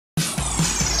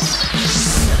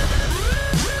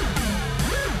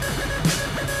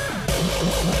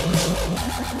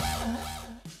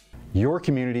Your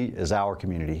community is our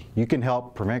community. You can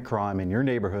help prevent crime in your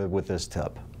neighborhood with this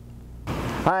tip.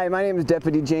 Hi, my name is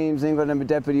Deputy James England. I'm a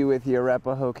deputy with the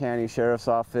Arapahoe County Sheriff's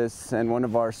Office and one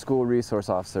of our school resource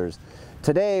officers.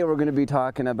 Today we're going to be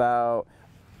talking about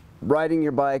riding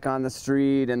your bike on the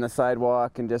street and the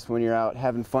sidewalk and just when you're out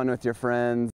having fun with your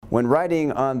friends. When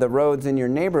riding on the roads in your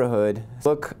neighborhood,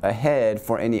 look ahead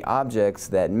for any objects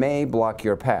that may block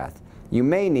your path. You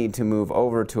may need to move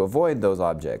over to avoid those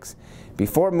objects.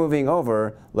 Before moving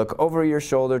over, look over your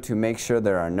shoulder to make sure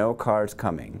there are no cars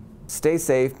coming. Stay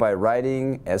safe by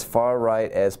riding as far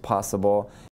right as possible.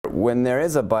 When there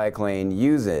is a bike lane,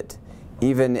 use it.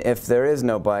 Even if there is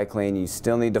no bike lane, you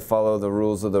still need to follow the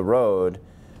rules of the road.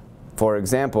 For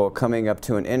example, coming up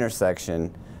to an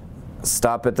intersection,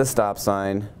 stop at the stop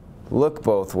sign, look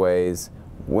both ways,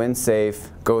 when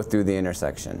safe, go through the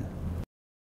intersection.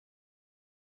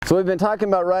 So we've been talking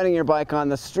about riding your bike on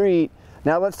the street.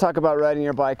 Now let's talk about riding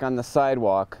your bike on the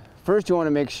sidewalk. First, you want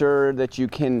to make sure that you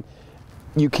can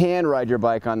ride your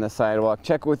bike on the sidewalk.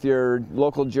 Check with your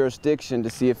local jurisdiction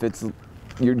to see if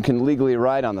you can legally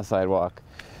ride on the sidewalk.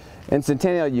 In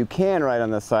Centennial, you can ride on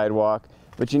the sidewalk,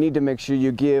 but you need to make sure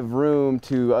you give room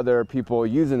to other people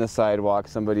using the sidewalk,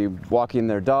 somebody walking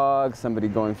their dog, somebody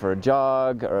going for a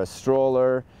jog or a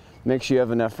stroller. Make sure you have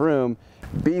enough room.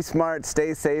 Be smart,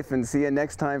 stay safe, and see you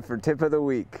next time for Tip of the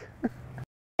Week.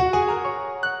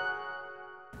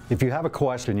 If you have a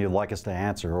question you'd like us to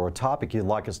answer or a topic you'd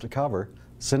like us to cover,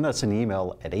 send us an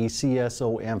email at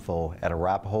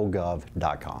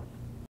acsoinfo@arapahoegov.com.